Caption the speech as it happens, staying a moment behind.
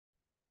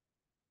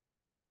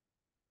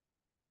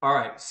All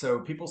right,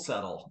 so people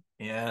settle.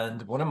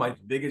 And one of my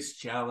biggest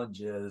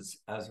challenges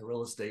as a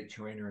real estate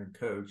trainer and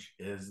coach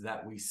is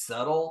that we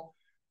settle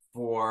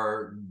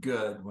for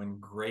good when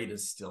great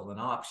is still an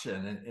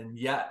option. And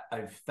yet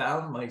I've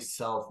found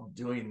myself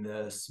doing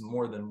this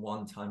more than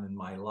one time in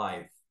my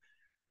life.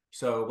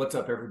 So, what's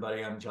up,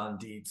 everybody? I'm John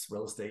Dietz,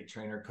 real estate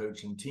trainer,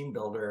 coach, and team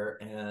builder.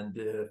 And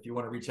if you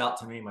want to reach out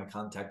to me, my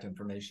contact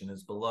information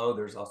is below.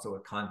 There's also a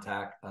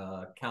contact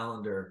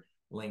calendar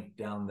link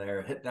down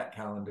there. Hit that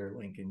calendar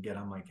link and get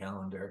on my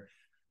calendar.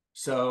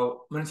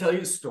 So, I'm going to tell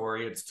you a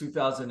story. It's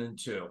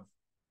 2002.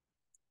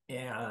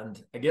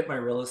 And I get my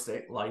real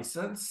estate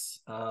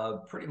license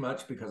pretty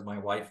much because my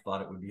wife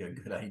thought it would be a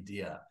good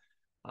idea.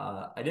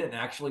 I didn't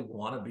actually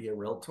want to be a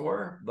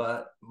realtor,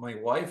 but my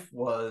wife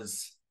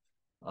was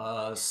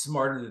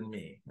smarter than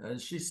me, and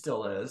she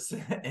still is.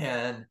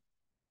 And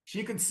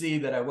she could see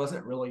that I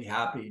wasn't really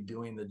happy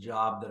doing the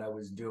job that I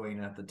was doing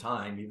at the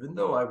time, even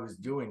though I was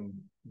doing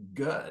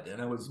good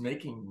and I was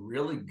making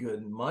really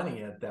good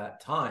money at that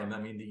time. I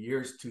mean, the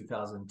year's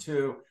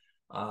 2002.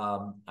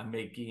 I'm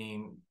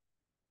making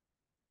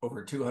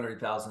over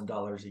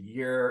 $200,000 a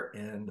year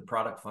in the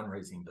product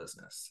fundraising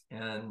business,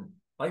 and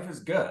life is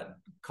good.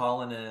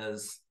 Colin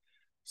is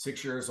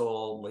 6 years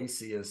old.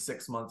 Lacey is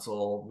 6 months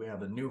old. We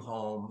have a new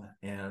home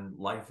and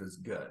life is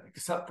good,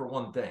 except for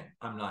one thing.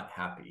 I'm not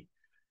happy.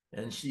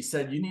 And she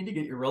said, "You need to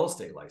get your real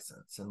estate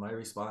license." And my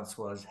response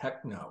was,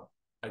 "Heck no,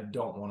 I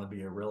don't want to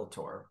be a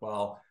realtor."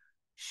 Well,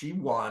 she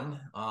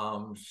won.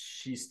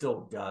 She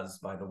still does,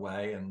 by the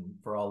way. And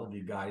for all of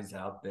you guys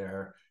out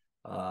there,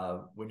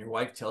 when your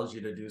wife tells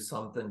you to do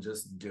something,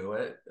 just do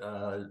it.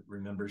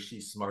 Remember,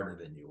 she's smarter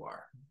than you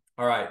are.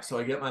 All right. So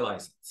I get my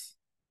license.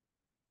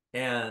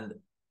 And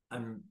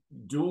I'm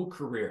dual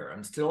career.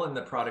 I'm still in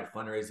the product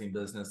fundraising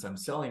business. I'm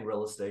selling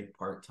real estate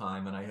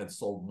part-time, and I had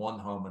sold one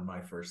home in my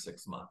first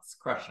 6 months,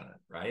 crushing it,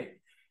 right?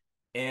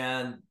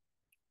 And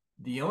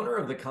the owner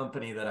of the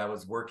company that I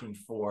was working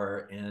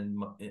for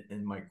in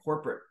my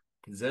corporate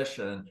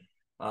position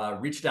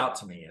reached out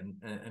to me,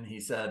 and he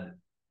said,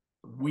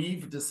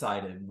 "We've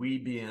decided," we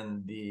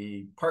being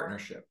the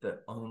partnership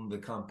that owned the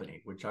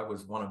company, which I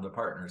was one of the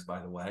partners,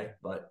 by the way,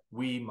 but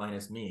we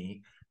minus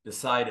me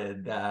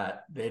decided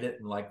that they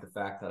didn't like the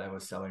fact that I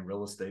was selling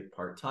real estate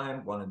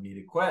part-time, wanted me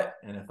to quit.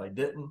 And if I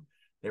didn't,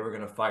 they were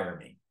going to fire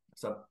me.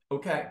 So,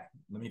 okay,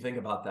 let me think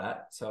about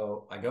that.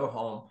 So I go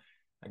home,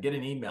 I get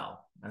an email,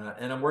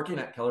 and I'm working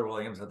at Keller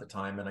Williams at the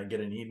time. And I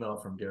get an email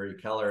from Gary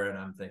Keller, and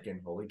I'm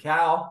thinking, holy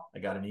cow, I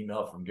got an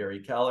email from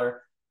Gary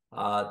Keller.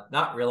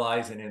 Not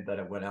realizing it, that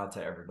it went out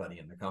to everybody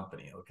in the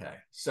company. Okay.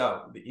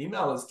 So the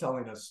email is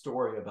telling a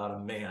story about a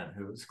man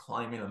who was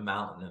climbing a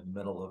mountain in the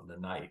middle of the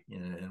night.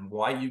 And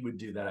why you would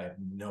do that, I have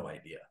no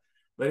idea.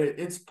 But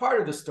it's part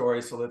of the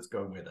story, so let's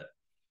go with it.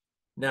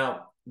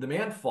 Now, the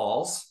man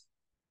falls,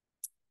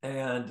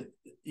 and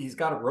he's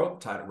got a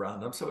rope tied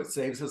around him, so it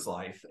saves his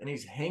life. And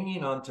he's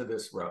hanging onto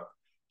this rope.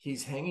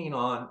 He's hanging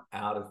on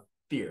out of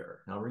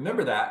fear. Now,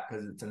 remember that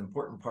because it's an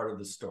important part of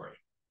the story.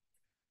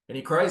 And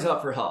he cries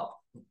out for help.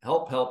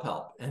 Help, help,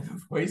 help. And the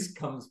voice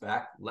comes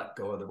back, "Let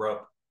go of the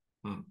rope."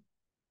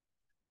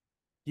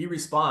 He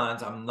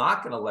responds, "I'm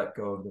not going to let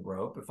go of the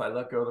rope. If I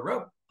let go of the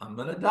rope, I'm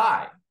going to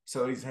die."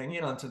 So he's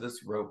hanging onto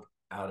this rope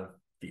out of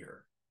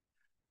fear.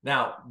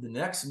 Now, the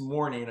next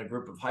morning, a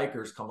group of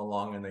hikers come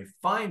along and they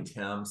find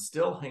him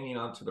still hanging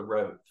onto the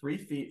rope 3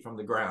 feet from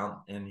the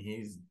ground, and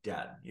he's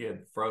dead. He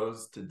had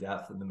froze to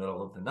death in the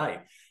middle of the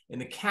night.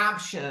 And the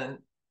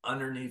caption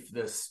underneath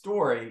this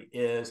story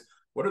is,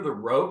 "What are the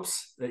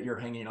ropes that you're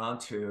hanging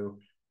onto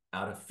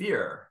out of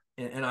fear?"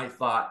 And I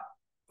thought,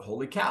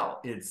 holy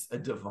cow, it's a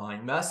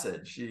divine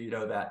message.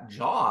 That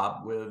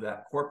job with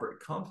that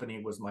corporate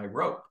company was my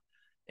rope,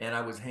 and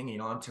I was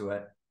hanging onto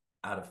it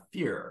out of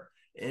fear.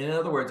 In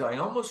other words, I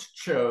almost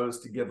chose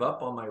to give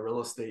up on my real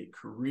estate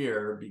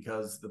career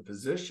because the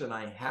position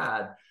I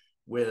had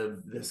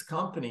with this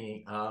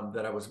company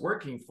that I was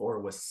working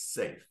for was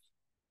safe.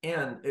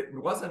 And it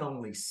wasn't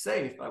only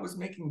safe, I was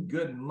making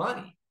good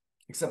money.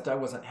 Except I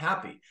wasn't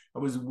happy. I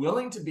was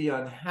willing to be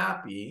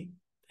unhappy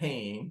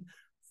paying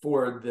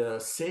for the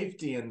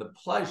safety and the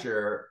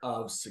pleasure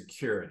of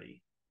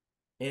security.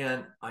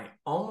 And I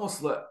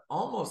almost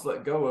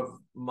let go of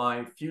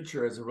my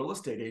future as a real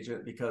estate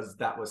agent because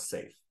that was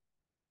safe.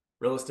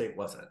 Real estate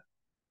wasn't.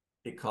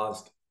 It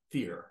caused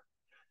fear.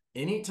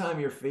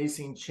 Anytime you're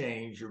facing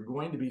change, you're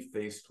going to be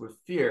faced with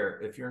fear.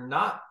 If you're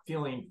not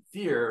feeling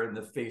fear in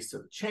the face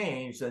of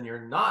change, then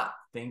you're not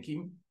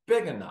thinking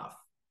big enough.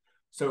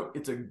 So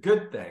it's a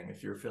good thing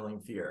if you're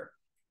feeling fear.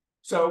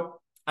 So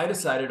I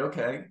decided,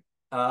 okay,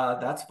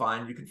 that's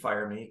fine. You can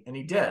fire me. And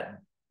he did.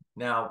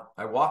 Now,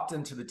 I walked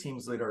into the team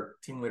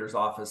leader's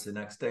office the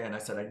next day, and I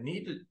said, "I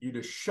need you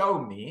to show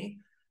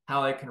me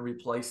how I can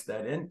replace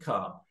that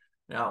income."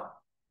 Now,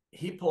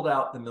 he pulled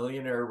out the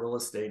Millionaire Real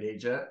Estate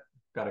Agent.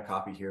 Got a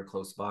copy here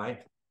close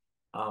by.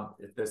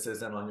 If this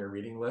isn't on your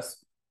reading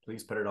list,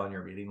 please put it on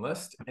your reading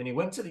list. And he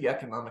went to the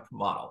economic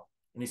model.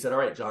 And he said, "All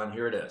right, John,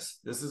 here it is.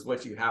 This is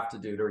what you have to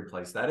do to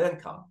replace that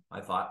income."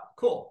 I thought,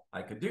 cool,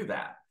 I could do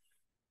that.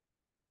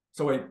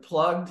 So I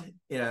plugged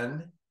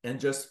in and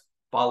just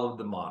followed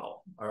the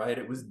model. All right.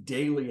 It was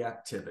daily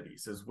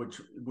activities,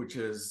 which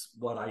is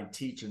what I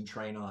teach and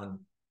train on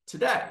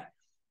today.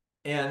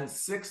 And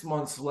 6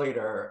 months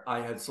later,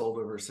 I had sold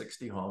over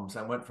 60 homes.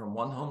 I went from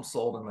 1 home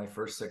sold in my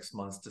first 6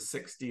 months to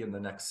 60 in the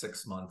next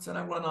 6 months. And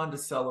I went on to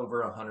sell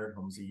over 100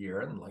 homes a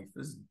year, and life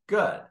is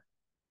good.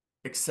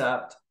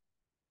 Except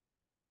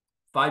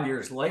 5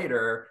 years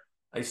later,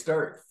 I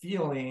start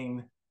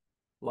feeling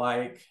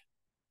like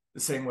the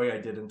same way I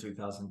did in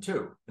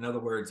 2002. In other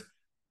words,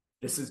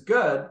 this is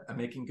good. I'm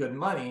making good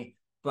money,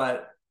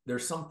 but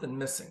there's something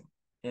missing.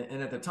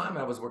 And at the time,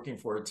 I was working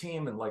for a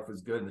team, and life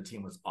was good, and the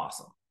team was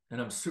awesome.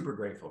 And I'm super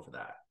grateful for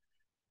that.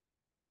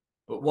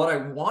 But what I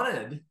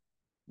wanted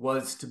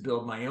was to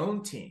build my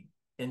own team.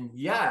 And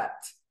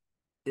yet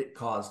it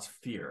caused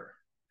fear.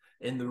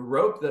 And the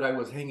rope that I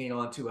was hanging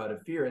on to out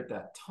of fear at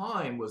that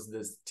time was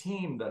this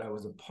team that I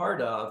was a part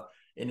of.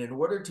 And in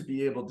order to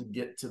be able to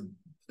get to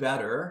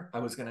better, I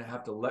was going to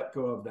have to let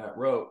go of that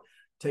rope,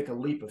 take a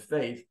leap of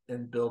faith,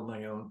 and build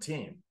my own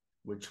team,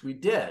 which we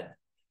did.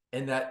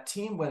 And that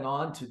team went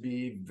on to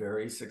be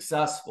very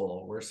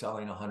successful. We're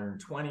selling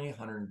 120,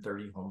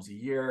 130 homes a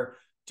year,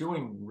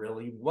 doing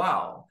really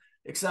well.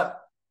 Except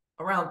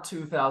around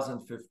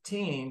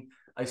 2015,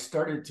 I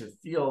started to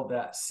feel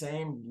that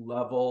same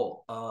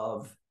level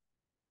of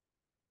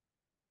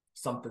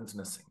something's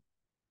missing.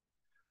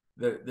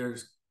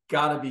 There's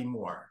got to be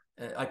more.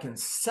 I can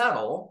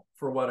settle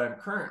for what I'm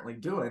currently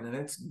doing, and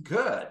it's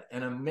good,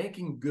 and I'm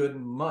making good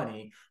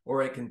money,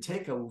 or I can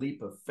take a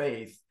leap of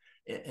faith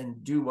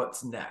and do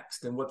what's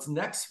next. And what's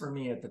next for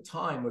me at the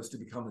time was to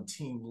become a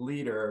team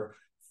leader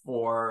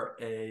for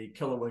a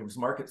Keller Williams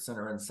Market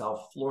Center in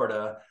South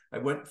Florida. I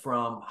went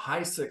from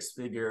high six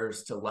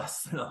figures to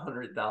less than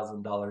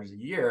 $100,000 a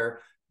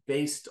year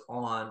based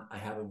on I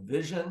have a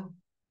vision,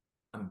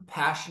 I'm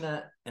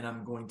passionate, and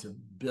I'm going to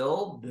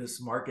build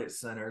this market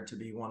center to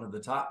be one of the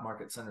top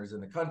market centers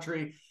in the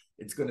country.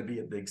 It's going to be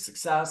a big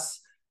success.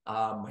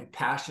 My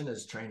passion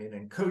is training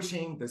and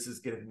coaching. This is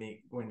going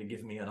to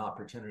give me an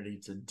opportunity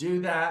to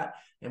do that.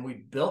 And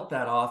we built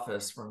that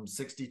office from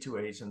 62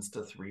 agents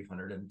to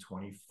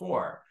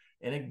 324.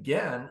 And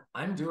again,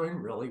 I'm doing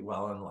really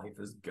well and life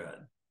is good.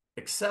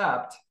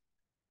 Except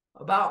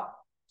about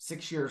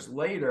 6 years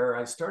later,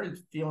 I started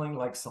feeling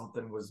like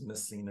something was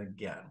missing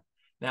again.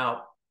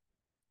 Now,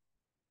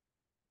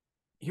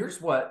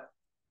 here's what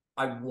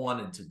I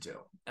wanted to do.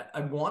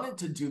 I wanted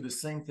to do the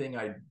same thing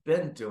I'd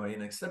been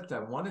doing, except I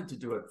wanted to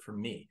do it for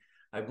me.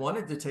 I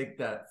wanted to take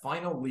that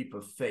final leap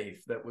of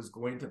faith that was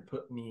going to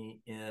put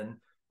me in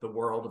the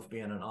world of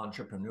being an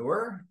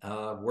entrepreneur,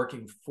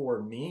 working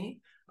for me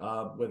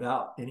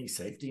without any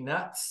safety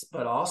nets,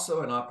 but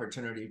also an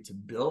opportunity to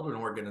build an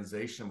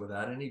organization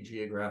without any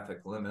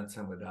geographic limits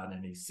and without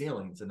any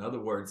ceilings. In other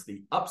words,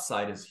 the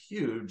upside is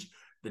huge.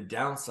 The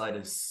downside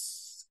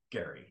is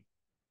scary.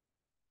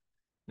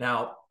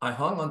 Now, I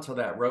hung onto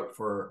that rope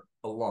for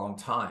a long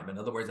time. In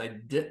other words, I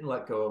didn't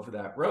let go of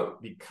that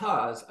rope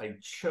because I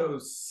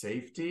chose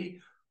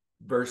safety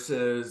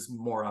versus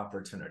more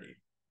opportunity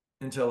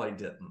until I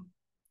didn't.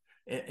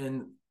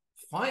 And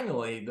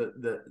finally,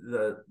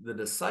 the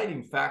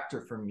deciding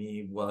factor for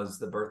me was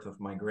the birth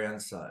of my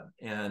grandson.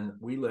 And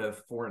we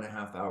live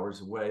 4.5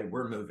 hours away.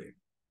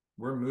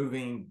 We're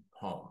moving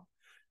home.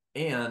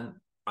 And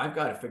I've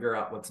got to figure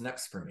out what's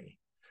next for me.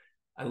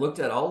 I looked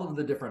at all of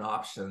the different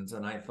options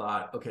and I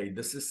thought, okay,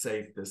 this is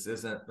safe, this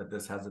isn't, but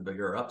this has a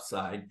bigger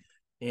upside.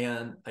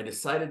 And I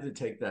decided to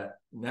take that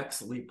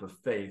next leap of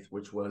faith,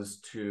 which was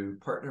to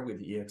partner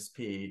with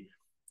EXP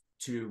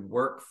to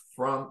work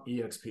from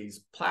EXP's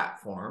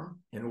platform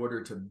in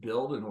order to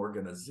build an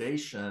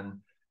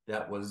organization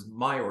that was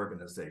my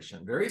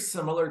organization. Very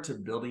similar to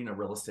building a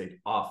real estate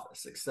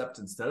office, except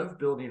instead of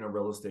building a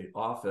real estate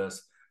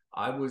office,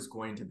 I was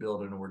going to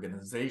build an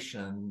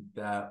organization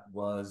that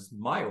was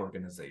my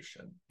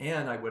organization,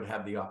 and I would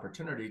have the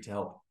opportunity to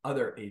help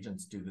other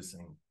agents do the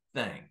same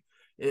thing.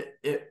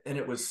 And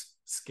it was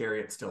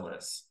scary. It still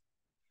is.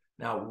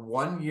 Now,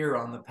 1 year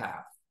on the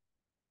path,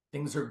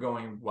 things are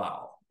going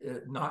well.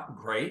 Not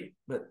great,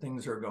 but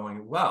things are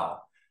going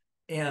well.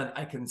 And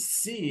I can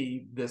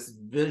see this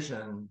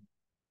vision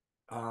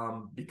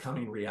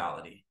becoming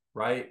reality,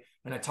 right?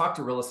 And I talk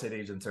to real estate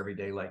agents every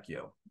day like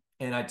you.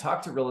 And I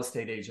talk to real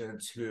estate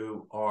agents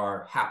who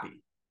are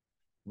happy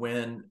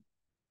when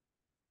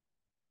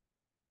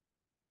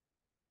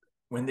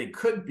they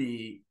could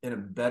be in a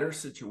better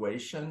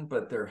situation,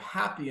 but they're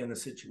happy in the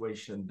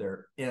situation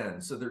they're in.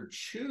 So they're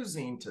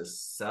choosing to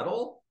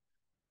settle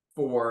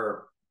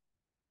for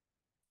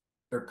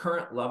their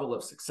current level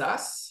of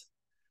success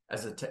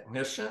as a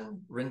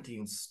technician,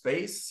 renting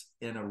space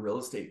in a real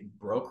estate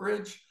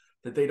brokerage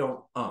that they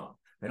don't own.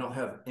 They don't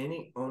have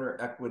any owner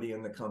equity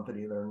in the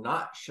company. They're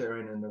not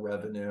sharing in the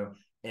revenue,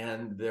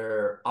 and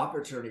their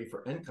opportunity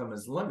for income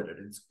is limited.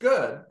 It's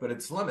good, but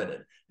it's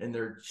limited. And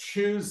they're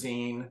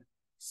choosing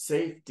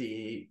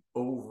safety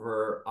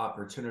over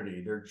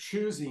opportunity. They're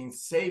choosing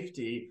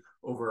safety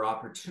over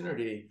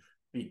opportunity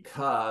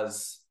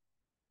because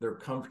they're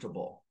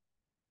comfortable.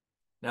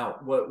 Now,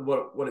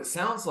 what it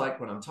sounds like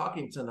when I'm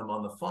talking to them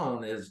on the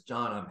phone is,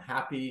 John, I'm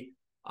happy.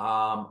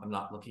 I'm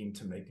not looking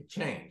to make a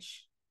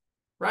change.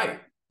 Right.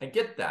 I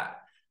get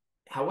that.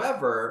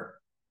 However,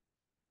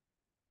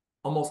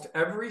 almost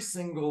every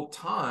single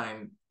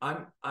time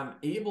I'm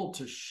able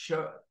to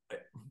show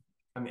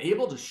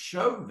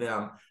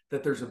them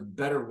that there's a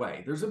better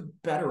way. There's a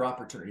better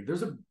opportunity.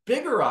 There's a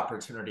bigger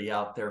opportunity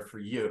out there for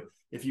you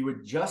if you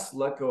would just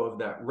let go of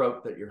that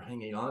rope that you're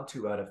hanging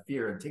onto out of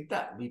fear and take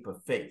that leap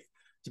of faith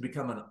to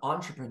become an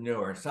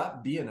entrepreneur.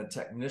 Stop being a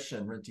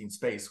technician renting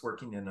space,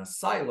 working in a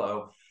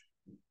silo.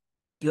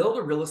 Build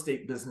a real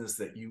estate business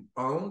that you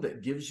own,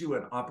 that gives you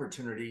an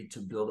opportunity to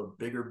build a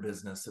bigger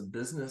business, a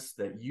business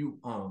that you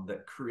own,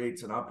 that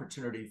creates an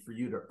opportunity for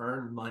you to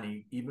earn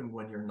money even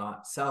when you're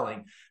not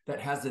selling, that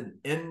has an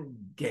end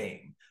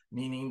game,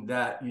 meaning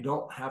that you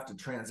don't have to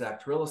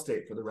transact real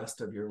estate for the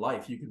rest of your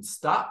life. You can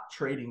stop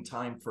trading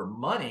time for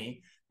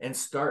money and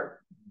start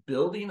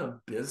building a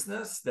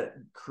business that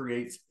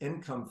creates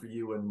income for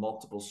you in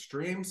multiple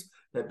streams,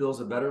 that builds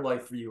a better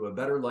life for you, a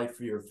better life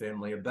for your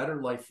family, a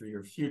better life for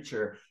your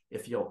future,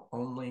 if you'll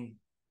only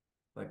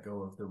let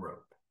go of the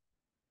rope.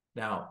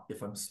 Now,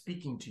 if I'm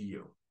speaking to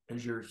you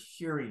as you're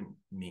hearing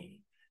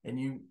me,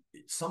 and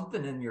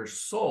something in your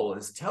soul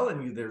is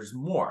telling you there's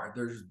more,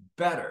 there's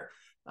better.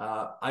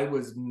 I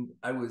was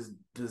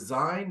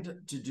designed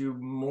to do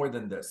more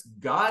than this.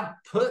 God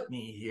put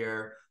me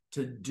here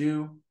to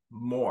do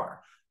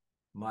more.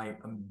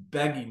 I'm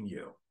begging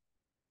you,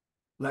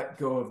 let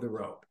go of the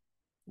rope.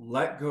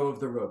 Let go of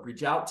the rope.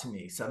 Reach out to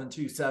me,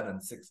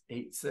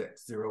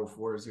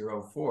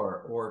 727-686-0404,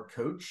 or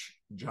Coach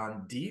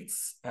John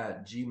Dietz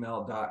at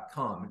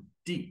gmail.com.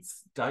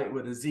 Dietz, Diet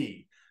with a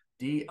Z,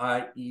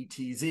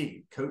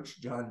 Dietz, Coach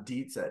John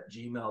Dietz at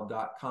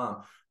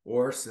gmail.com.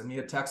 Or send me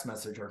a text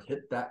message or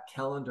hit that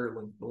calendar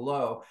link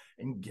below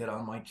and get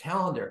on my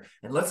calendar.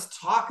 And let's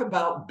talk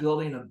about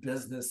building a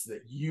business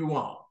that you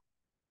own.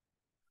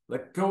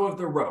 Let go of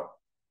the rope.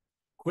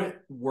 Quit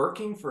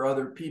working for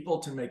other people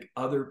to make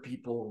other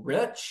people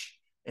rich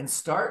and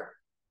start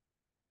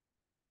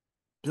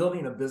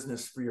building a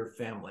business for your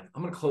family.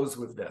 I'm going to close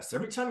with this.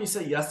 Every time you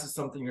say yes to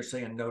something, you're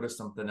saying no to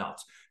something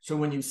else. So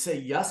when you say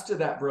yes to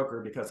that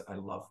broker, because I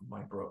love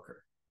my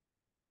broker,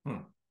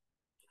 are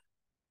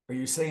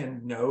you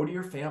saying no to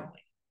your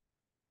family?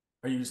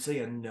 Are you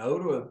saying no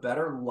to a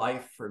better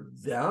life for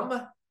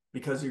them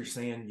because you're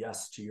saying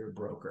yes to your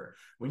broker?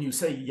 When you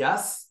say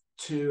yes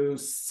to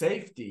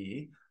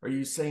safety, are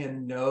you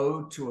saying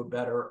no to a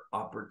better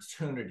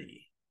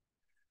opportunity?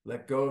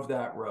 Let go of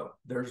that rope.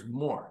 There's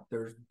more,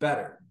 there's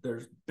better,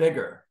 there's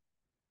bigger.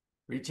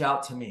 Reach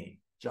out to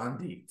me, John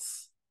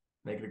Dietz.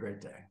 Make it a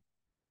great day.